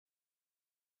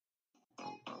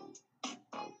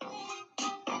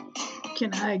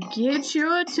Can I get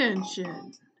your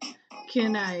attention?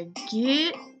 Can I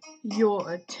get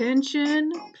your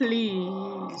attention,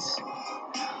 please?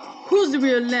 Who's the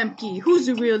real Lemke? Who's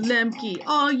the real Lemke?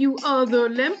 All you other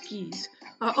Lemkes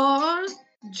are all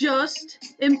just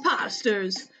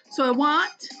imposters. So I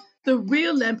want the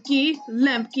real Lemke.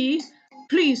 Lemke,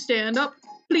 please stand up.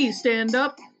 Please stand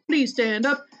up. Please stand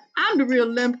up. I'm the real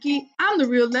Lemke. I'm the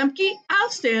real Lemke. I'll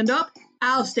stand up.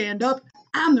 I'll stand up.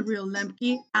 I'm the real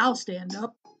Lemke. I'll stand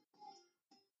up.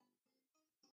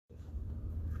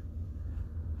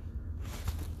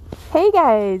 Hey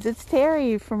guys, it's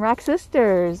Terry from Rock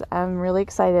Sisters. I'm really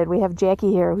excited. We have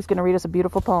Jackie here who's going to read us a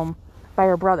beautiful poem by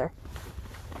her brother.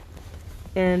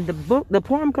 And the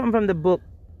poem comes from the book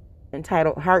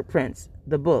entitled Heart Prints,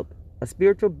 the book, A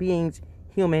Spiritual Being's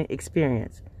Human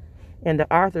Experience. And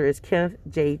the author is Kenneth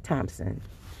J. Thompson.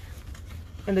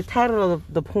 And the title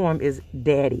of the poem is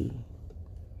Daddy.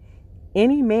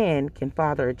 Any man can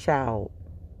father a child,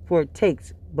 for it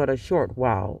takes but a short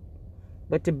while.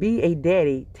 But to be a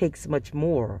daddy takes much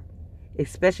more,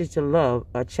 especially to love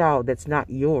a child that's not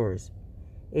yours.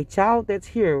 A child that's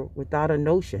here without a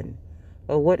notion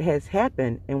of what has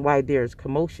happened and why there's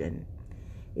commotion.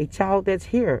 A child that's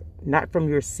here not from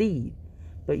your seed,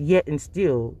 but yet and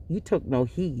still you took no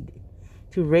heed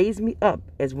to raise me up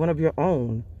as one of your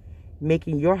own,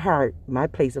 making your heart my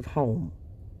place of home.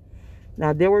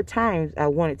 Now there were times I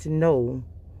wanted to know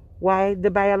why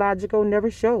the biological never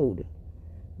showed.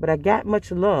 But I got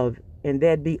much love, and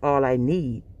that'd be all I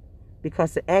need,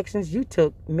 because the actions you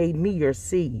took made me your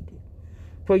seed.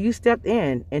 For you stepped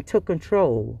in and took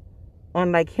control.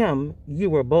 Unlike him, you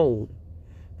were bold.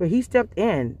 For he stepped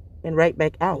in and right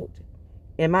back out,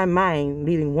 in my mind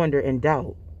leaving wonder and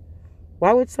doubt.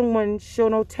 Why would someone show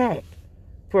no tact?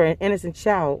 For an innocent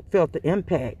child felt the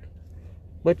impact.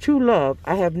 But true love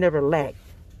I have never lacked.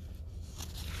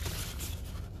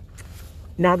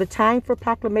 Now the time for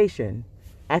proclamation.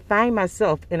 I find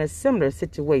myself in a similar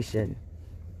situation.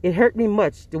 It hurt me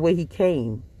much the way he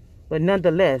came, but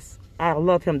nonetheless, I'll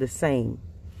love him the same.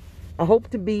 I hope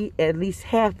to be at least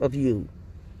half of you,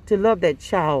 to love that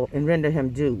child and render him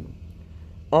due.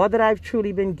 All that I've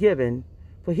truly been given,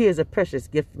 for he is a precious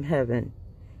gift from heaven.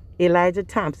 Elijah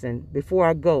Thompson, before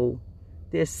I go,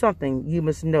 there's something you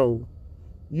must know.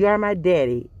 You are my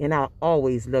daddy, and I'll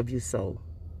always love you so.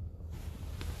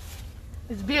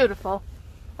 It's beautiful.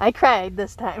 I cried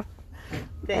this time.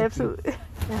 Thank you.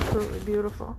 Absolutely beautiful.